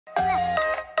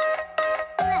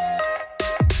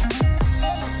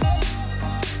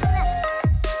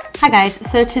Hi guys,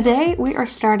 so today we are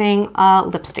starting a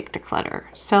lipstick declutter.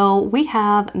 So we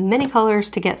have many colors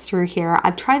to get through here.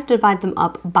 I've tried to divide them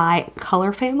up by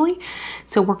color family.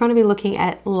 So we're going to be looking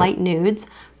at light nudes,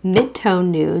 mid-tone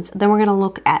nudes, then we're going to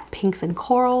look at pinks and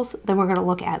corals, then we're going to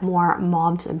look at more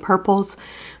mauves and purples.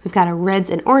 We've got a reds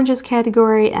and oranges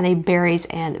category and a berries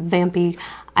and vampy.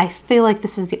 I feel like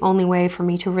this is the only way for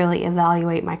me to really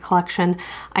evaluate my collection.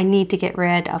 I need to get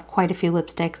rid of quite a few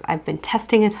lipsticks. I've been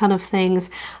testing a ton of things.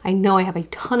 I know I have a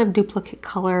ton of duplicate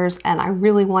colors and I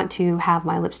really want to have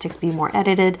my lipsticks be more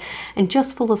edited and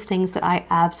just full of things that I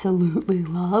absolutely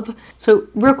love. So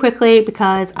real quickly,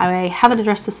 because I haven't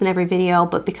addressed this in every video,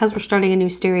 but because we're starting a new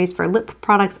series for lip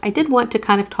products, I did want to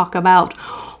kind of talk about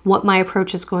what my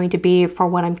approach is going to be for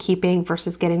what I'm keeping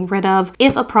versus getting rid of.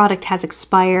 If a product has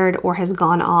expired or has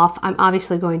gone off, I'm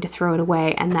obviously going to throw it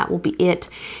away and that will be it.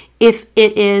 If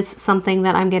it is something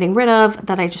that I'm getting rid of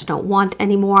that I just don't want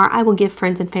anymore, I will give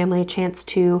friends and family a chance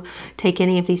to take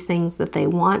any of these things that they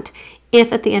want.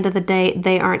 If at the end of the day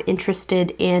they aren't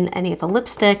interested in any of the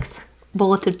lipsticks,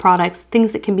 bulleted products,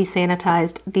 things that can be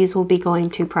sanitized, these will be going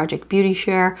to Project Beauty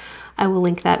Share. I will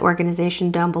link that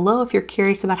organization down below if you're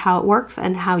curious about how it works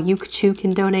and how you too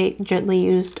can donate gently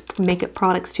used makeup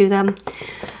products to them.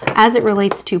 As it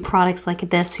relates to products like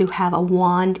this who have a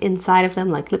wand inside of them,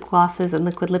 like lip glosses and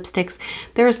liquid lipsticks,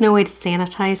 there is no way to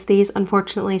sanitize these,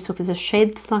 unfortunately. So if it's a shade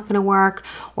that's not going to work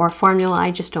or a formula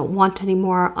I just don't want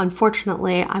anymore,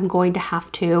 unfortunately, I'm going to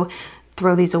have to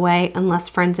throw these away unless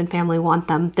friends and family want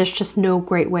them. There's just no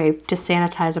great way to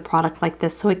sanitize a product like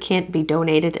this, so it can't be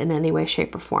donated in any way,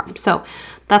 shape, or form. So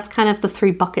that's kind of the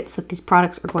three buckets that these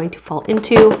products are going to fall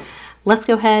into. Let's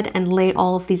go ahead and lay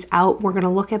all of these out. We're going to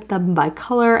look at them by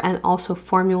color and also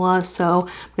formula. So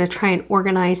I'm going to try and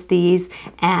organize these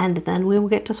and then we will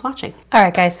get to swatching. All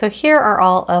right, guys, so here are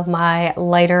all of my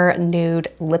lighter nude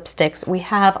lipsticks. We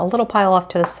have a little pile off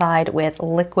to the side with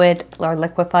liquid or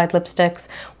liquefied lipsticks.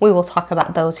 We will talk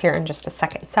about those here in just a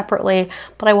second separately,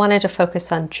 but I wanted to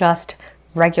focus on just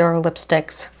regular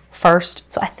lipsticks first.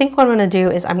 So I think what I'm going to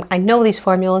do is I know these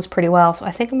formulas pretty well, so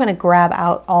I think I'm going to grab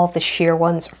out all of the sheer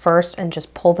ones first and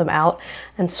just pull them out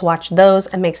and swatch those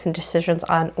and make some decisions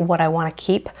on what I want to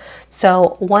keep.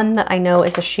 So one that I know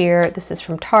is a sheer, this is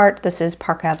from Tarte, this is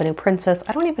Park Avenue Princess.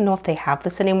 I don't even know if they have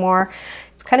this anymore.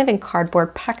 It's kind of in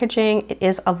cardboard packaging. It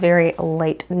is a very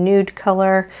light nude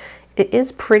color. It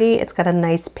is pretty. It's got a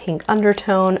nice pink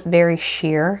undertone, very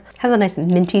sheer. It has a nice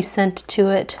minty scent to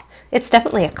it. It's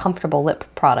definitely a comfortable lip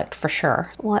product for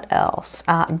sure. What else?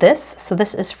 So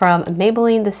this is from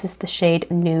Maybelline. This is the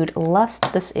shade Nude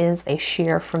Lust. This is a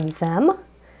sheer from them.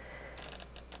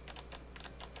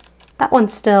 That one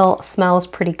still smells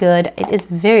pretty good. It is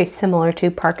very similar to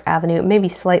Park Avenue, maybe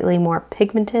slightly more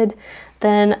pigmented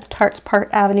than Tarte's Park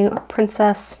Avenue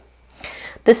Princess.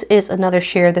 This is another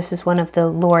sheer. This is one of the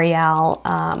L'Oreal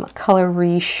Color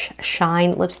Riche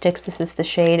Shine lipsticks. This is the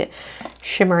shade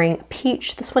Shimmering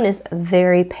Peach. This one is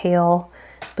very pale,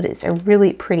 but it's a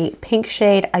really pretty pink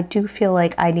shade. I do feel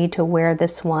like I need to wear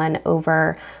this one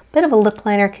over a bit of a lip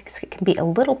liner because it can be a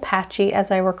little patchy,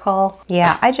 as I recall.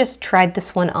 Yeah, I just tried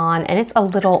this one on and it's a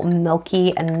little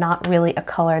milky and not really a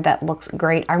color that looks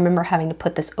great. I remember having to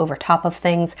put this over top of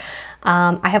things.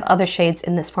 I have other shades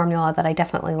in this formula that I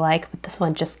definitely like, but this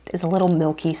one just is a little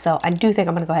milky, so I do think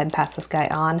I'm gonna go ahead and pass this guy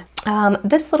on.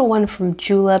 This little one from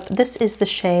Julep, this is the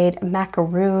shade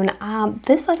Macaroon.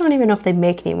 This I don't even know if they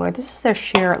make anymore. This is their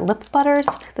sheer lip butters.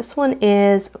 This one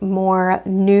is more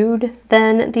nude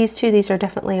than these two. These are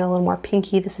definitely a little more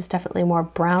pinky. This is definitely more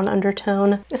brown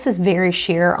undertone. This is very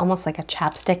sheer, almost like a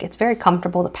chapstick. It's very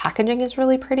comfortable. The packaging is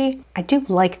really pretty. I do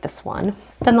like this one.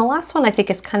 Then the last one I think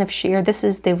is kind of sheer. This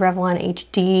is the Revlon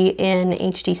HD in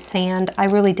HD Sand. I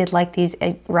really did like these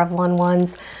Revlon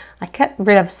ones. I got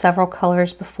rid of several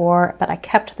colors before, but I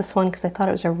kept this one because I thought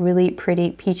it was a really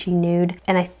pretty peachy nude.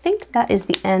 And I think that is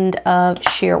the end of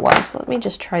sheer ones. So let me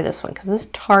just try this one because this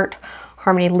Tarte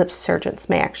Harmony LipSurgence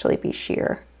may actually be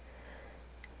sheer.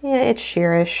 Yeah, it's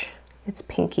sheerish. It's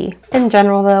pinky. In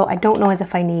general though, I don't know as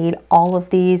if I need all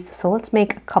of these, so let's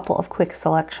make a couple of quick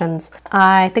selections.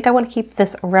 I think I want to keep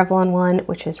this Revlon one,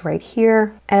 which is right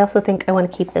here. I also think I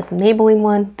want to keep this Maybelline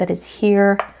one that is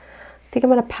here. I think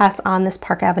I'm going to pass on this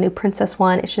Park Avenue Princess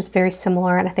one. It's just very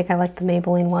similar, and I think I like the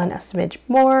Maybelline one a smidge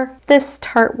more. This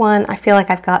Tarte one, I feel like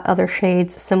I've got other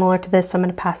shades similar to this, so I'm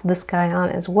going to pass this guy on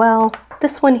as well.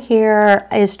 This one here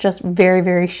is just very,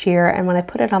 very sheer, and when I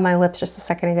put it on my lips just a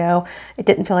second ago, it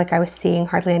didn't feel like I was seeing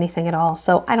hardly anything at all,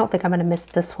 so I don't think I'm going to miss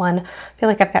this one. I feel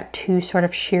like I've got two sort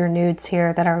of sheer nudes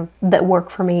here that work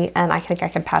for me, and I think I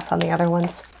can pass on the other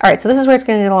ones. All right, so this is where it's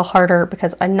going to get a little harder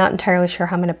because I'm not entirely sure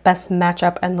how I'm going to best match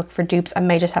up and look for dupes dupes. I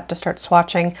may just have to start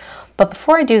swatching. But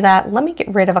before I do that, let me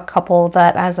get rid of a couple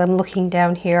that, as I'm looking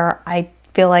down here, I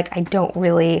feel like I don't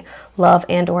really love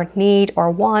and or need or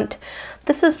want.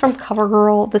 This is from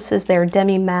CoverGirl. This is their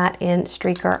Demi-Matte in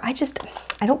Streaker.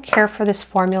 I don't care for this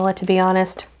formula, to be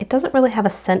honest. It doesn't really have a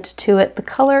scent to it. The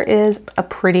color is a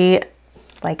pretty,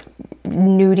 like,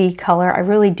 nudie color. I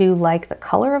really do like the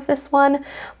color of this one,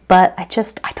 but I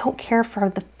don't care for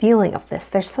the feeling of this.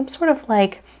 There's some sort of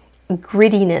like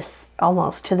grittiness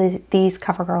almost to these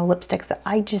CoverGirl lipsticks that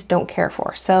I just don't care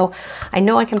for. So I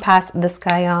know I can pass this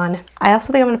guy on. I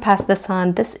also think I'm going to pass this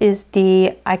on. This is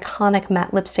the iconic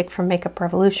matte lipstick from Makeup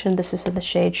Revolution. This is in the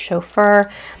shade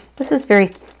Chauffeur. This is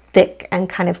very thick and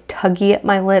kind of tuggy at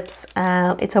my lips.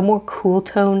 It's a more cool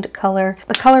toned color.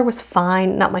 The color was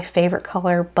fine, not my favorite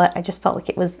color, but I just felt like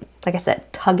it was, like I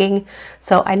said, tugging.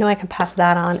 So I know I can pass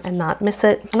that on and not miss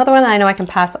it. Another one that I know I can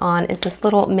pass on is this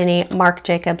little mini Marc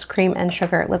Jacobs Cream and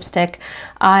Sugar lipstick.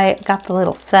 I got the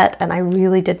little set and I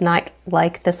really did not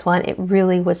like this one. It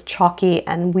really was chalky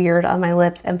and weird on my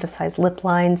lips, emphasized lip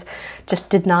lines, just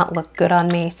did not look good on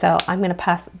me. So I'm going to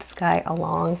pass this guy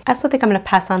along. I also think I'm going to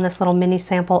pass on this little mini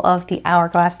sample of the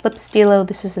Hourglass Lip Stylo.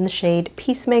 This is in the shade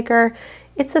Peacemaker.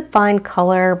 It's a fine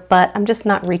color, but I'm just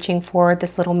not reaching for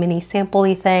this little mini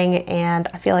sample-y thing, and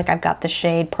I feel like I've got the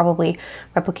shade probably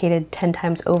replicated 10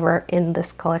 times over in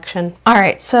this collection. All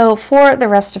right, so for the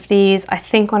rest of these, I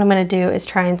think what I'm gonna do is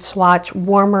try and swatch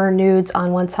warmer nudes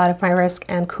on one side of my wrist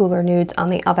and cooler nudes on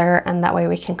the other, and that way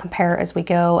we can compare as we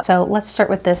go. So let's start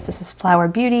with this. This is Flower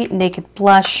Beauty Naked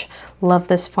Blush. Love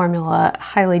this formula.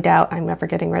 Highly doubt I'm ever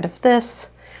getting rid of this.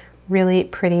 Really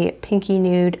pretty pinky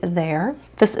nude there.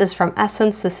 This is from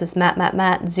Essence. This is Matte Matte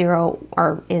Matte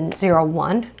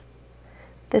 01.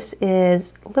 This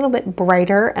is a little bit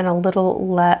brighter and a little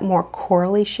more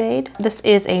corally shade. This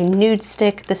is a nude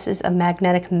stick. This is a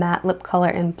magnetic matte lip color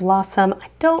in Blossom. I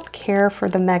don't care for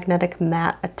the magnetic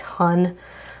matte a ton.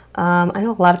 I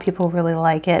know a lot of people really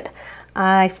like it.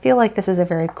 I feel like this is a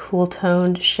very cool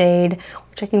toned shade,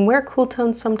 which I can wear cool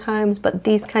tones sometimes, but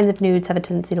these kinds of nudes have a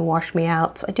tendency to wash me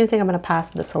out, so I do think I'm going to pass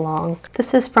this along.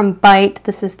 This is from Bite.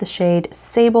 This is the shade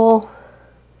Sable.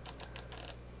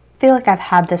 I feel like I've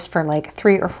had this for like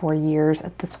 3 or 4 years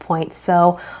at this point,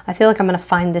 so I feel like I'm going to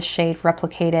find this shade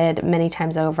replicated many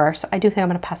times over, so I do think I'm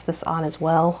going to pass this on as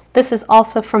well. This is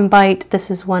also from Bite. This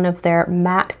is one of their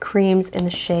matte creams in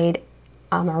the shade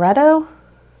Amaretto.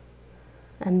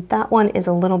 And that one is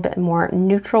a little bit more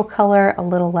neutral color, a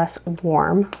little less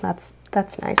warm. That's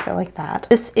nice, I like that.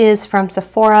 This is from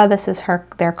Sephora. This is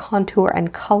their contour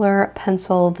and color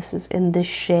pencil. This is in the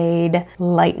shade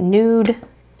Light Nude.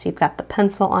 So you've got the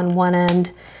pencil on one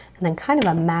end and then kind of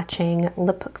a matching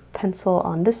lip pencil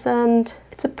on this end.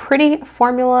 It's a pretty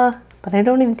formula, but I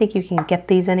don't even think you can get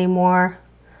these anymore.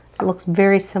 It looks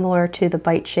very similar to the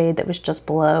Bite shade that was just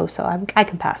below, so I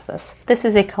can pass this. This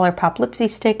is a ColourPop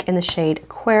lipstick in the shade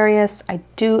Aquarius. I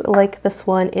do like this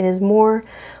one. It is more,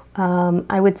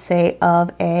 I would say,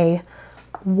 of a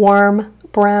warm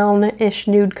brown-ish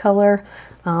nude color.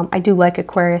 I do like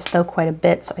Aquarius though quite a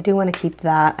bit, so I do want to keep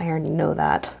that. I already know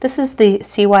that. This is the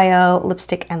CYO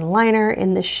lipstick and liner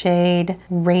in the shade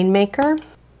Rainmaker.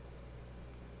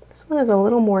 This one is a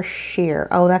little more sheer.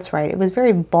 Oh, that's right. It was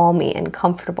very balmy and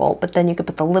comfortable, but then you could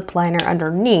put the lip liner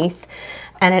underneath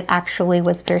and it actually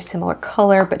was very similar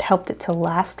color, but helped it to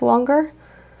last longer.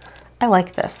 I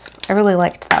like this. I really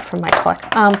liked that from my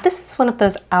collection. This is one of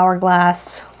those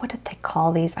Hourglass, what did they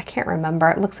call these? I can't remember.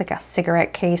 It looks like a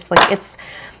cigarette case. Like, it's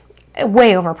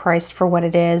way overpriced for what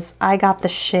it is. I got the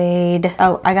shade,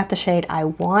 I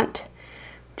Want,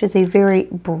 which is a very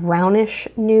brownish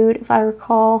nude, if I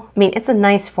recall. I mean, it's a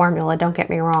nice formula, don't get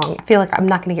me wrong. I feel like I'm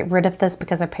not gonna get rid of this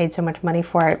because I paid so much money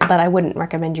for it, but I wouldn't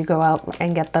recommend you go out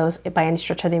and get those by any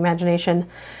stretch of the imagination.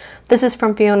 This is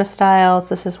from Fiona Styles.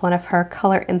 This is one of her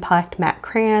Color Impact matte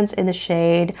crayons in the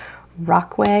shade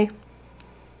Rockway.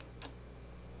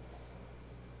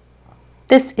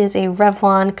 This is a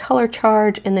Revlon Color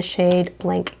Charge in the shade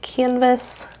Blank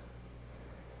Canvas.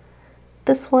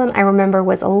 This one I remember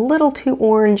was a little too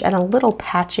orange and a little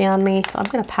patchy on me, so I'm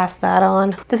going to pass that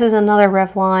on. This is another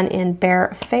Revlon in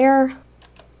Bare Fair.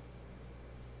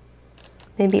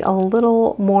 Maybe a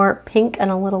little more pink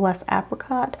and a little less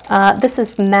apricot. This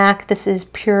is MAC. This is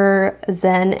Pure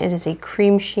Zen. It is a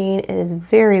cream sheen. It is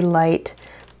very light.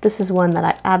 This is one that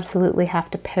I absolutely have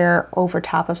to pair over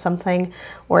top of something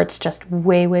or it's just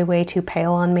way, way, way too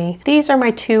pale on me. These are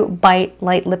my two Bite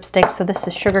light lipsticks. So this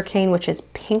is Sugarcane, which is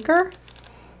pinker.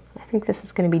 I think this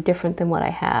is going to be different than what I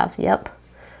have. Yep.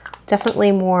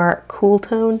 Definitely more cool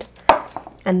toned.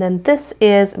 And then this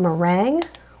is Meringue,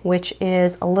 which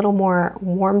is a little more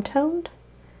warm toned.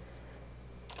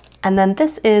 And then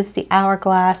this is the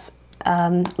Hourglass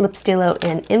Lip Stylo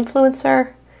in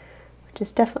Influencer, which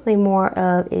is definitely more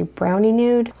of a brownie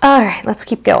nude. All right, let's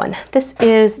keep going. This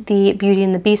is the Beauty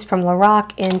and the Beast from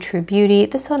Loreal in True Beauty.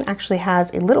 This one actually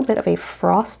has a little bit of a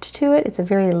frost to it. It's a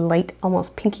very light,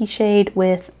 almost pinky shade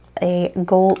with a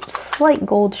slight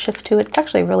gold shift to it. It's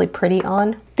actually really pretty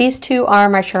on. These two are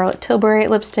my Charlotte Tilbury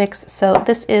lipsticks. So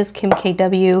this is Kim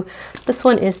KW. This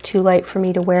one is too light for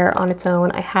me to wear on its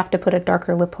own. I have to put a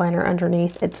darker lip liner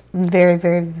underneath. It's very,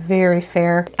 very, very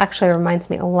fair. It actually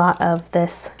reminds me a lot of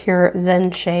this Pure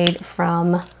Zen shade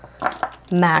from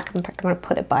MAC. In fact, I'm gonna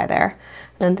put it by there.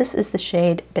 And then this is the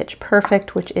shade Bitch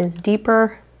Perfect, which is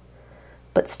deeper,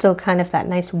 but still kind of that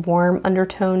nice warm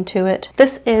undertone to it.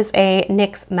 This is a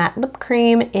NYX matte lip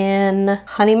cream in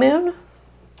Honeymoon.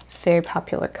 Very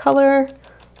popular color.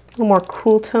 A little more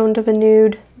cool toned of a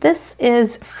nude. This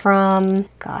is from,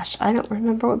 gosh, I don't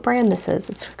remember what brand this is.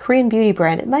 It's a Korean beauty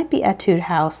brand. It might be Etude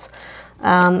House.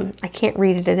 I can't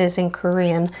read it. It is in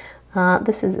Korean.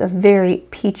 This is a very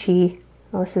peachy,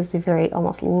 well, this is a very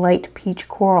almost light peach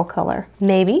coral color.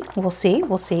 Maybe, we'll see,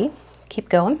 we'll see. Keep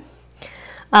going.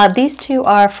 These two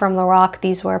are from Loreal.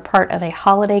 These were part of a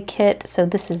holiday kit. So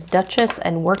this is Duchess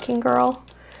and Working Girl.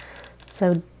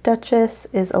 So Duchess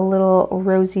is a little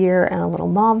rosier and a little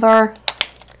mauve,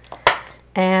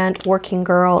 and Working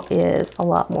Girl is a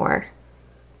lot more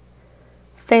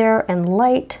fair and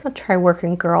light. I'll try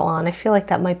Working Girl on. I feel like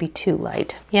that might be too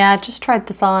light. Yeah, I just tried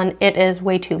this on. It is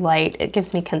way too light. It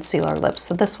gives me concealer lips,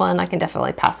 so this one I can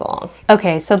definitely pass along.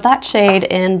 Okay, so that shade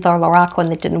in the Loreal one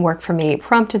that didn't work for me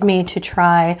prompted me to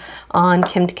try on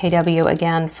Kim KW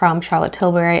again from Charlotte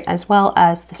Tilbury, as well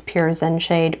as this Pure Zen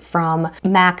shade from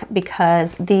MAC,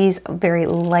 because these very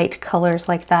light colors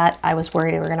like that, I was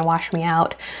worried they were gonna wash me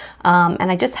out. And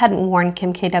I just hadn't worn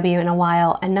Kim KW in a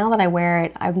while, and now that I wear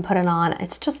it, I've put it on,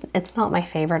 it's not my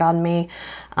favorite on me.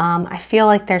 I feel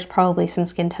like there's probably some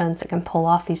skin tones that can pull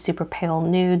off these super pale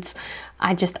nudes.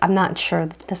 I'm not sure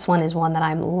that this one is one that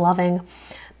I'm loving.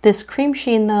 This cream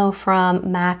sheen though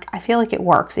from MAC, I feel like it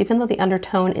works, even though the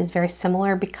undertone is very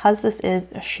similar. Because this is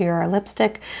a sheer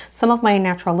lipstick, some of my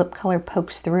natural lip color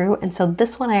pokes through, and so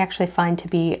this one I actually find to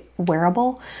be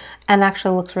wearable and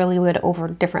actually looks really good over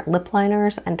different lip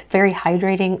liners and very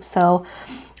hydrating. So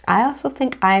I also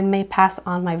think I may pass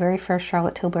on my very first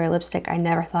Charlotte Tilbury lipstick. I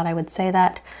never thought I would say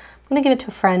that. I'm gonna give it to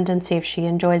a friend and see if she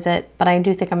enjoys it, but I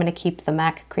do think I'm gonna keep the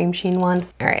MAC cream sheen one.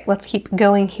 All right, let's keep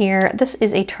going here. This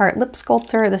is a Tarte lip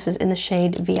sculptor. This is in the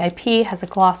shade VIP, has a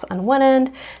gloss on one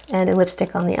end and a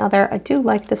lipstick on the other. I do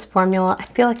like this formula. I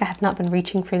feel like I have not been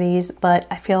reaching for these, but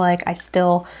I feel like I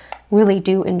still really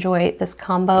do enjoy this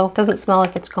combo. It doesn't smell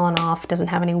like it's gone off, doesn't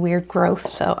have any weird growth,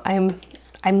 so I'm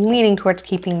leaning towards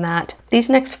keeping that. These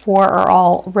next four are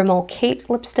all Rimmel Kate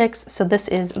lipsticks. So this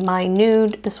is my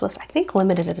Nude. This was, I think,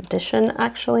 limited edition,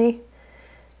 actually.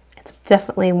 It's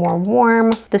definitely more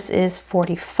warm. This is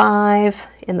 45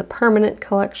 in the permanent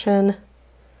collection.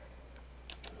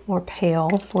 More pale,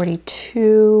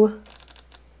 42.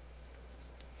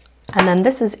 And then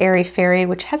this is Airy Fairy,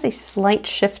 which has a slight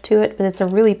shift to it, but it's a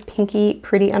really pinky,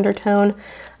 pretty undertone.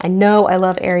 I know I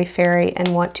love Airy Fairy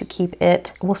and want to keep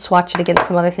it. We'll swatch it against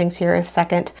some other things here in a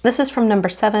second. This is from number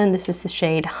 7. This is the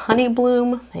shade Honey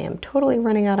Bloom. I am totally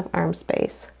running out of arm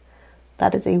space.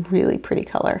 That is a really pretty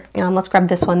color. Let's grab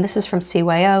this one. This is from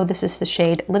CYO. This is the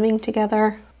shade Living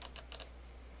Together.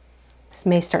 This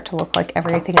may start to look like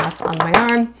everything else on my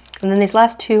arm. And then these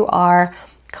last two are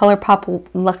ColourPop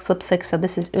Luxe Lipstick. So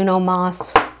this is Uno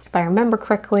Moss. If I remember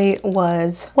correctly,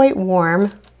 was quite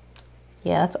warm.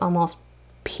 Yeah, it's almost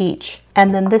peach.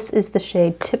 And then this is the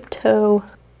shade Tiptoe,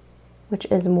 which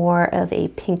is more of a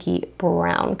pinky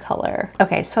brown color.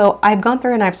 Okay, so I've gone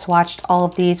through and I've swatched all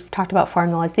of these. We've talked about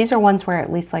formulas. These are ones where I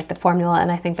at least like the formula and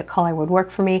I think the color would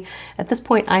work for me. At this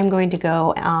point, I'm going to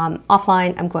go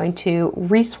offline. I'm going to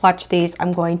re-swatch these.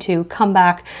 I'm going to come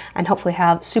back and hopefully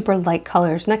have super light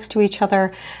colors next to each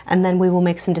other, and then we will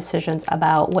make some decisions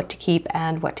about what to keep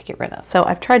and what to get rid of. So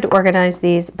I've tried to organize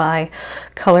these by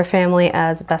color family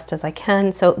as best as I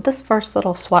can. So this first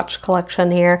little swatch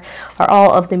collection here are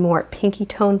all of the more pinky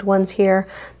toned ones here.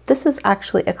 This is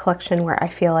actually a collection where I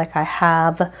feel like I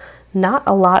have not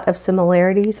a lot of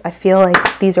similarities. I feel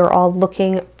like these are all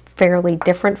looking fairly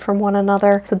different from one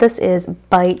another. So this is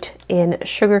Bite in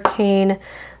Sugarcane.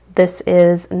 This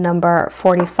is number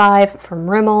 45 from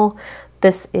Rimmel.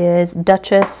 This is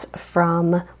Duchess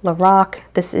from Loreal.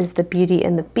 This is the Beauty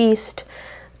and the Beast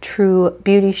True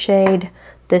Beauty shade.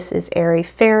 This is Airy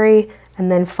Fairy.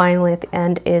 And then finally at the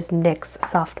end is NYX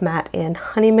Soft Matte in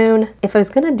Honeymoon. If I was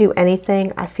gonna do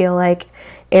anything, I feel like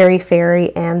Airy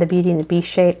Fairy and the Beauty and the Beast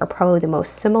shade are probably the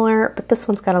most similar, but this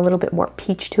one's got a little bit more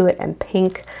peach to it and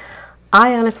pink.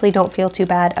 I honestly don't feel too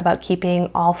bad about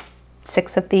keeping all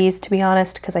 6 of these, to be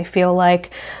honest, because I feel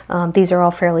like these are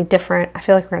all fairly different. I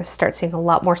feel like we're going to start seeing a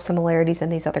lot more similarities in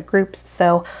these other groups,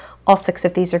 so all 6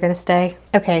 of these are going to stay.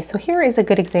 Okay, so here is a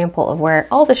good example of where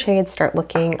all the shades start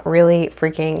looking really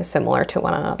freaking similar to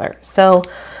one another. So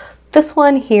this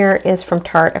one here is from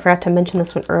Tarte. I forgot to mention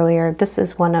this one earlier. This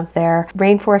is one of their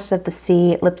Rainforest of the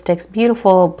Sea lipsticks.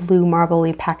 Beautiful blue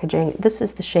marbly packaging. This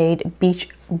is the shade Beach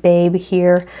Babe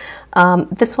here.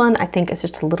 This one I think is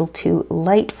just a little too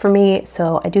light for me,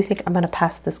 so I do think I'm going to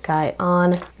pass this guy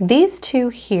on. These two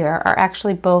here are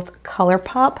actually both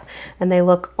ColourPop, and they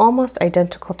look almost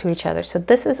identical to each other. So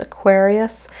this is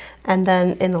Aquarius, and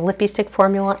then in the Lippy Stick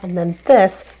formula, and then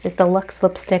this is the Luxe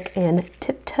Lipstick in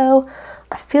Tiptoe.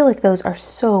 I feel like those are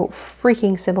so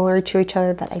freaking similar to each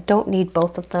other that I don't need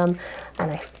both of them, and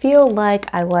I feel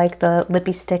like I like the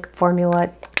Lippy Stick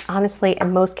formula, honestly,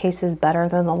 in most cases better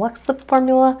than the Luxe Lip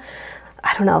formula.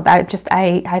 I don't know,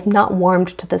 I've not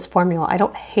warmed to this formula. I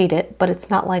don't hate it, but it's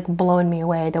not like blowing me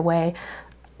away the way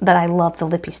that I love the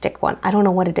Lippy Stick one. I don't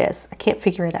know what it is. I can't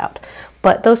figure it out.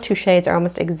 But those two shades are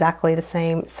almost exactly the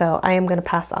same, so I am going to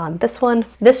pass on this one.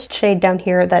 This shade down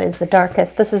here that is the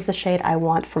darkest, this is the shade I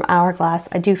want from Hourglass.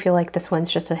 I do feel like this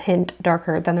one's just a hint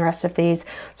darker than the rest of these,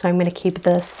 so I'm going to keep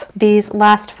this. These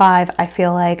last 5, I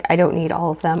feel like I don't need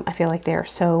all of them. I feel like they are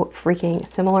so freaking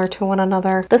similar to one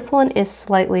another. This one is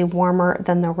slightly warmer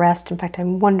than the rest. In fact, I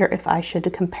wonder if I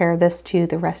should compare this to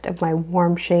the rest of my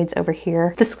warm shades over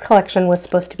here. This collection was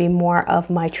supposed to be more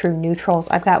of my true neutrals.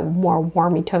 I've got more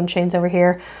warmy tone shades over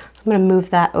here. So I'm going to move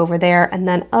that over there. And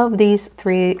then of these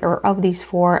 3 or of these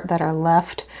 4 that are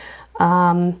left,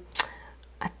 I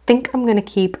think I'm going to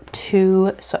keep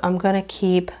 2. So I'm going to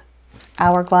keep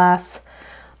Hourglass.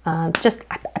 I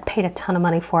paid a ton of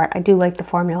money for it. I do like the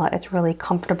formula. It's really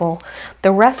comfortable.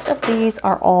 The rest of these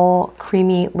are all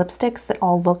creamy lipsticks that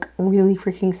all look really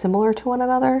freaking similar to one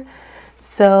another.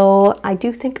 So I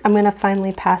do think I'm going to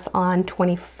finally pass on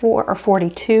 24 or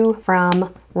 42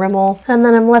 from Rimmel. And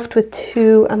then I'm left with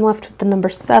 2. I'm left with the number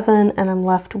 7, and I'm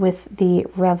left with the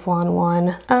Revlon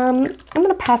one. I'm going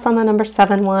to pass on the number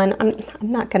 7 one. I'm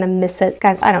not going to miss it.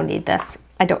 Guys, I don't need this.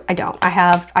 I don't.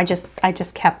 I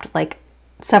just kept like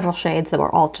several shades that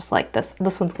were all just like this.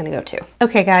 This one's gonna go too.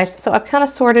 Okay guys, so I've kind of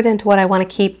sorted into what I want to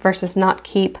keep versus not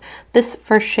keep. This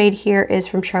first shade here is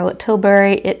from Charlotte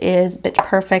Tilbury. It is Bitch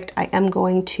Perfect. I am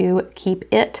going to keep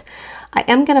it. I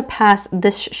am going to pass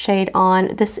this shade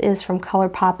on. This is from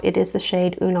ColourPop. It is the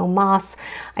shade Uno Mas.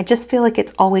 I just feel like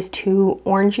it's always too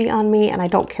orangey on me, and I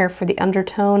don't care for the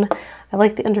undertone. I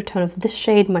like the undertone of this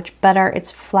shade much better. It's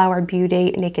Flower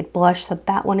Beauty Naked Blush, so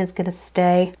that one is going to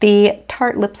stay. The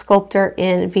Tarte Lip Sculptor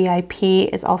in VIP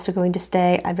is also going to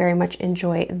stay. I very much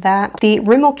enjoy that. The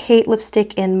Rimmel Kate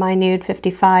lipstick in My Nude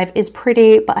 55 is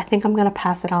pretty, but I think I'm going to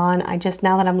pass it on.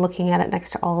 Now that I'm looking at it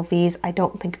next to all of these, I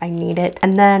don't think I need it.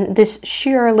 And then this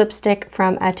sheer lipstick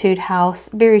from Etude House,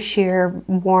 very sheer,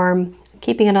 warm.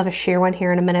 Keeping another sheer one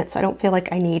here in a minute, so I don't feel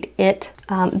like I need it.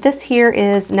 This here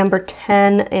is number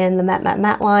 10 in the Matte Matte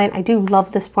Matte line. I do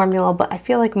love this formula, but I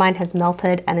feel like mine has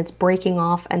melted and it's breaking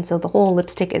off, and so the whole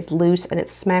lipstick is loose and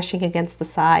it's smashing against the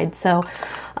side. So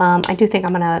I do think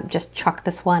I'm gonna just chuck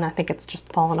this one. I think it's just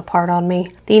falling apart on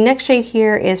me. The next shade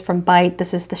here is from Bite.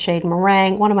 This is the shade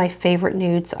Meringue, one of my favorite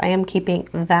nudes, so I am keeping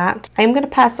that. I am gonna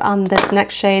pass on this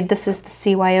next shade. This is the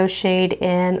CYO shade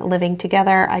in Living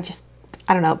Together.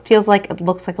 I don't know, it feels like it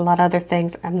looks like a lot of other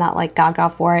things. I'm not like gaga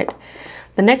for it.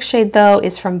 The next shade though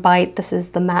is from Bite. This is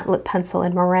the Matte Lip Pencil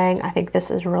in Meringue. I think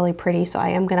this is really pretty, so I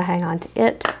am gonna hang on to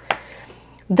it.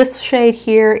 This shade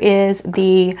here is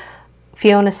the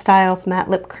Fiona Styles Matte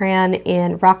Lip Crayon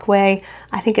in Rockway.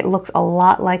 I think it looks a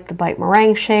lot like the Bite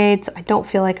Meringue shade, so I don't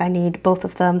feel like I need both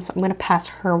of them, so I'm gonna pass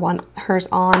hers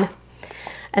on.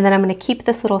 And then I'm going to keep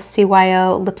this little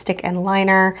CYO lipstick and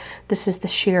liner. This is the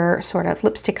sheer sort of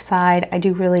lipstick side. I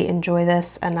do really enjoy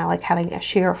this, and I like having a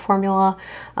sheer formula.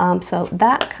 So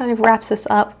that kind of wraps us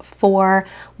up for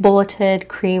bulleted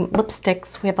cream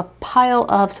lipsticks. We have a pile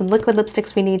of some liquid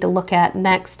lipsticks we need to look at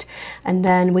next, and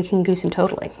then we can do some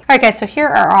totaling. All right guys, so here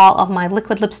are all of my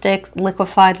liquid lipsticks,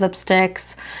 liquefied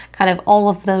lipsticks, kind of all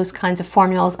of those kinds of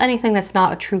formulas, anything that's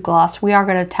not a true gloss. We are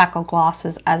going to tackle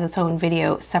glosses as its own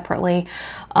video separately.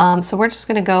 So we're just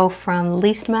going to go from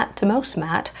least matte to most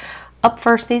matte. Up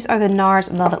first, these are the NARS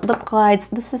Velvet Lip Glides.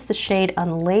 This is the shade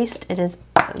Unlaced. It is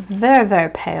very,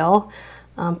 very pale.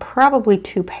 Probably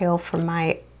too pale for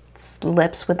my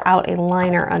lips without a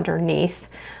liner underneath,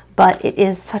 but it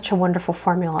is such a wonderful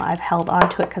formula. I've held on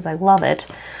to it because I love it.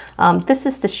 This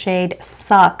is the shade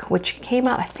Suck, which came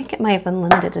out, I think it might have been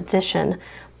limited edition,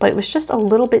 but it was just a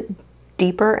little bit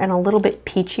deeper and a little bit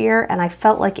peachier, and I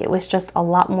felt like it was just a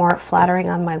lot more flattering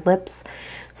on my lips.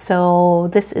 So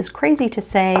this is crazy to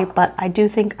say, but I do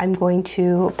think I'm going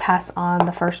to pass on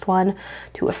the first one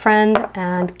to a friend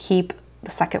and keep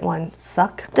the second one,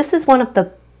 Suck. This is one of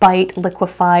the Bite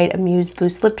Liquefied Amuse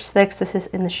Boost lipsticks. This is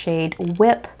in the shade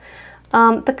Whip.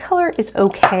 The color is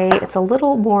okay. It's a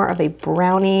little more of a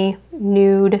brownie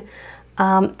nude.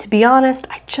 To be honest,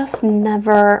 I just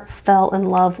never fell in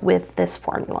love with this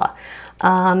formula.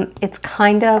 It's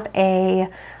kind of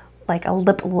like a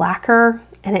lip lacquer,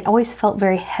 and it always felt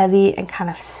very heavy and kind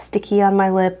of sticky on my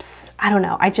lips. I don't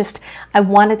know, I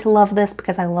wanted to love this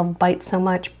because I love Bite so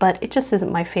much, but it just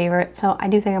isn't my favorite, so I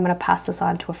do think I'm gonna pass this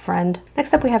on to a friend.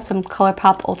 Next up we have some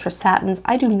ColourPop Ultra Satins.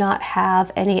 I do not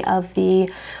have any of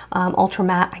the Ultra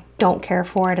Matte. I don't care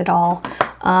for it at all.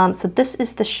 So this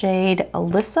is the shade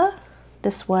Alyssa.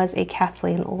 This was a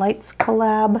Kathleen Lights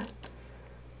collab,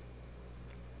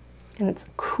 and it's a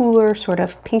cooler, sort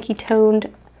of pinky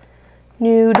toned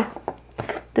nude.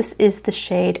 This is the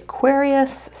shade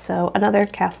Aquarius, so another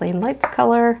Kathleen Lights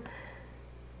color.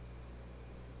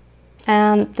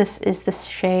 And this is the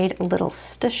shade Little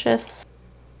Stitious,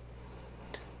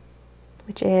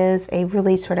 which is a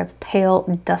really sort of pale,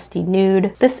 dusty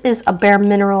nude. This is a Bare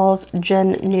Minerals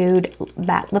Gen Nude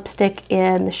matte lipstick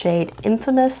in the shade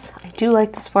Infamous. I do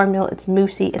like this formula. It's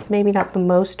moussey. It's maybe not the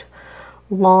most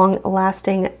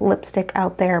long-lasting lipstick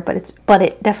out there, but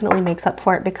it definitely makes up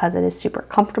for it because it is super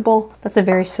comfortable. That's a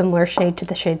very similar shade to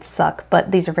the shade Suck,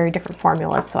 but these are very different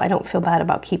formulas, so I don't feel bad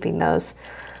about keeping those.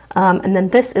 And then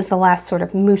this is the last sort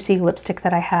of moussey lipstick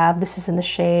that I have. This is in the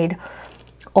shade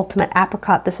Ultimate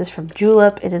Apricot. This is from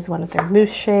Julep. It is one of their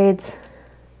mousse shades.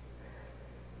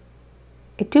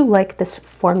 I do like this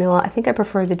formula. I think I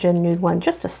prefer the Gen Nude one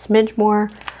just a smidge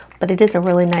more, but it is a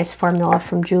really nice formula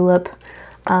from Julep.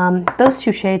 Those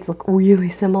two shades look really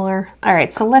similar. All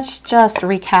right, so let's just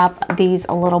recap these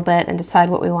a little bit and decide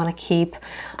what we want to keep.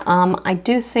 I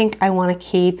do think I want to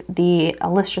keep the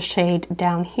Alyssa shade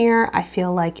down here. I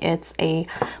feel like it's a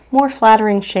more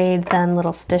flattering shade than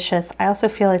Little Stitious. I also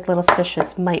feel like Little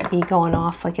Stitious might be going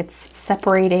off, like it's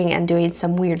separating and doing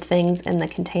some weird things in the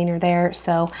container there.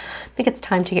 So I think it's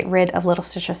time to get rid of Little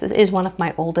Stitious. It is one of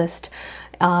my oldest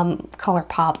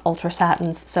ColourPop Ultra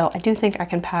Satins, so I do think I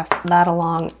can pass that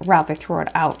along, rather throw it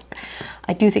out.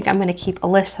 I do think I'm going to keep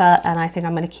Alyssa, and I think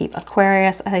I'm going to keep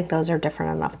Aquarius. I think those are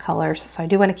different enough colors, so I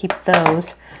do want to keep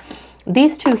those.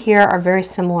 These two here are very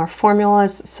similar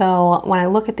formulas, so when I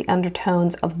look at the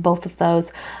undertones of both of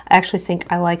those, I actually think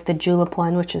I like the Julep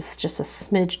one, which is just a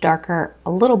smidge darker, a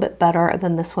little bit better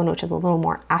than this one, which is a little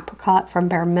more apricot from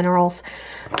Bare Minerals.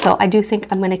 So I do think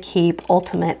I'm going to keep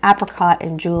Ultimate Apricot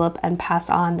and Julep and pass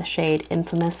on the shade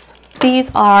Infamous. These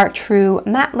are true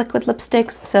matte liquid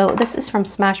lipsticks. So this is from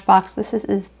Smashbox. This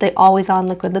is the Always On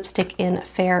liquid lipstick in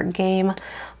Fair Game.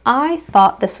 I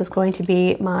thought this was going to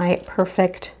be my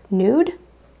perfect nude,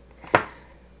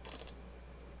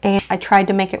 and I tried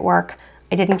to make it work.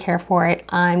 I didn't care for it.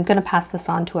 I'm gonna pass this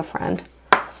on to a friend.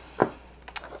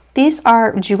 These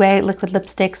are Jouer liquid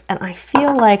lipsticks, and I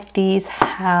feel like these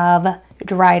have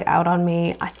dried out on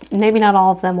me. Maybe not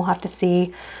all of them, we'll have to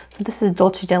see. So this is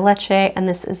Dolce de Leche, and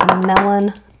this is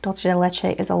Melon. Dolce de Leche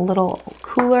is a little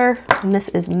cooler, and this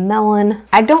is Melon.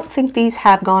 I don't think these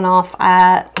have gone off.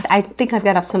 I think I've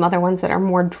got some other ones that are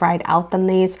more dried out than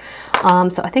these.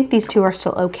 So I think these two are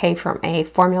still okay from a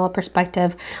formula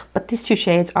perspective, but these two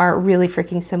shades are really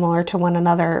freaking similar to one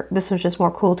another. This one's just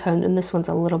more cool toned, and this one's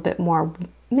a little bit more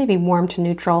maybe warm to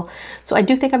neutral. So I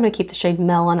do think I'm going to keep the shade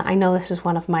Melon. I know this is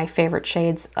one of my favorite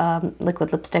shades,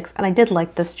 liquid lipsticks, and I did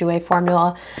like this Jouer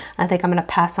formula. I think I'm going to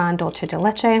pass on Dolce de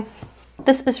Leche.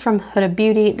 This is from Huda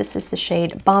Beauty. This is the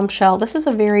shade Bombshell. This is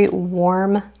a very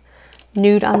warm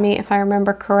nude on me, if I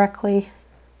remember correctly.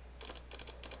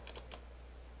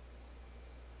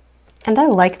 And I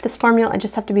like this formula. I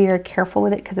just have to be very careful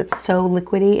with it because it's so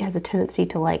liquidy. It has a tendency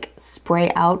to like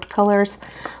spray out colors.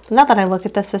 But now that I look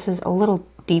at this, this is a little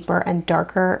deeper and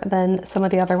darker than some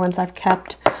of the other ones I've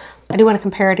kept. I do want to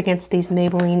compare it against these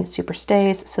Maybelline Super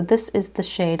Stays. So this is the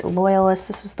shade Loyalist.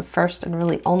 This was the first and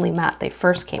really only matte they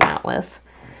first came out with.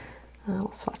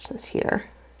 We'll swatch this here.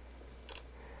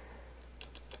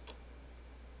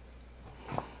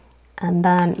 And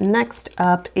then next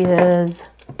up is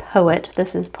Pout.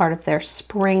 This is part of their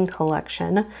spring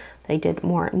collection. They did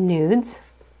more nudes.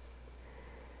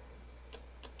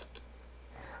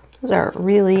 Those are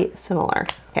really similar.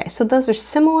 Okay, so those are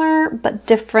similar but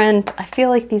different. I feel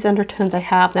like these undertones I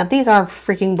have, now these are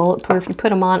freaking bulletproof. You put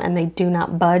them on and they do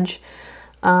not budge.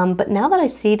 But now that I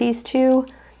see these two,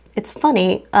 it's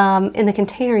funny, in the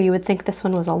container you would think this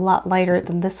one was a lot lighter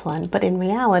than this one, but in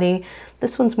reality,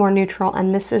 this one's more neutral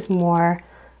and this is more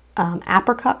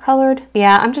apricot colored.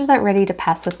 Yeah, I'm just not ready to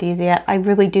pass with these yet. I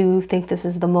really do think this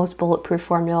is the most bulletproof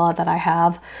formula that I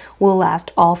have. Will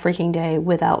last all freaking day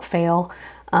without fail.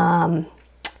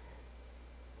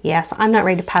 Yeah, so I'm not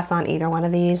ready to pass on either one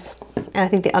of these. And I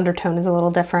think the undertone is a little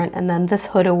different. And then this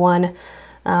Huda one,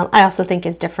 I also think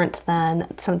is different than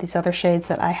some of these other shades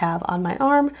that I have on my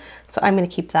arm. So I'm going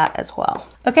to keep that as well.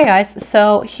 Okay guys,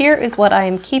 so here is what I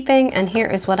am keeping and here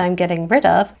is what I'm getting rid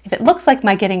of. If it looks like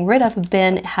my getting rid of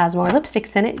bin has more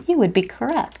lipsticks in it, you would be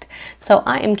correct. So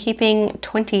I am keeping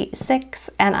 26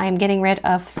 and I am getting rid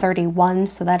of 31.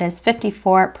 So that is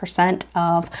 54%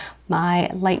 of my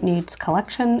light nudes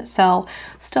collection. So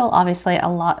still obviously a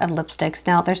lot of lipsticks.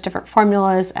 Now there's different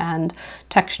formulas and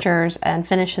textures and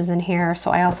finishes in here.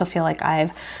 So I also feel like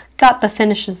I've got the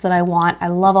finishes that I want. I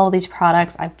love all these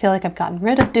products. I feel like I've gotten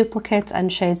rid of duplicates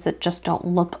and shades that just don't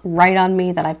look right on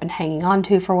me that I've been hanging on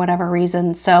to for whatever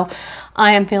reason. So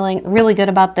I am feeling really good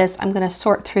about this. I'm going to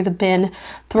sort through the bin,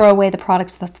 throw away the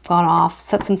products that's gone off,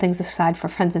 set some things aside for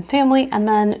friends and family, and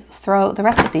then throw the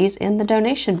rest of these in the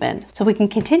donation bin. So we can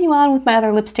continue on with my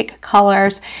other lipstick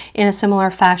colors in a similar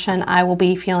fashion. I will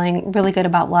be feeling really good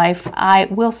about life. I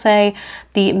will say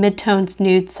the midtones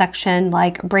nude section,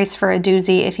 like brace for a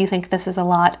doozy. If you think this is a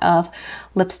lot of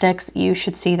lipsticks, you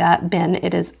should see that bin.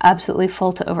 It is absolutely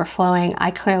full to overflowing.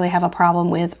 I clearly have a problem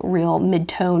with real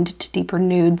mid-toned to deeper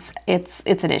nudes. It's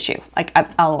an issue. Like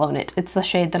I'll own it. It's the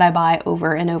shade that I buy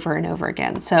over and over and over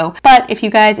again. So, but if you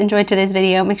guys enjoyed today's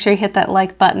video, make sure you hit that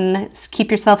like button.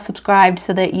 Keep yourself subscribed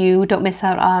so that you don't miss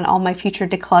out on all my future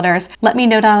declutters. Let me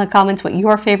know down in the comments what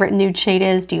your favorite nude shade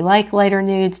is. Do you like lighter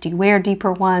nudes? Do you wear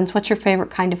deeper ones? What's your favorite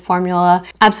kind of formula?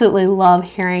 Absolutely love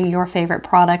hearing your favorite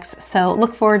products. So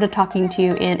look forward to talking to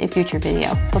you in a future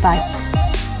video. Bye-bye.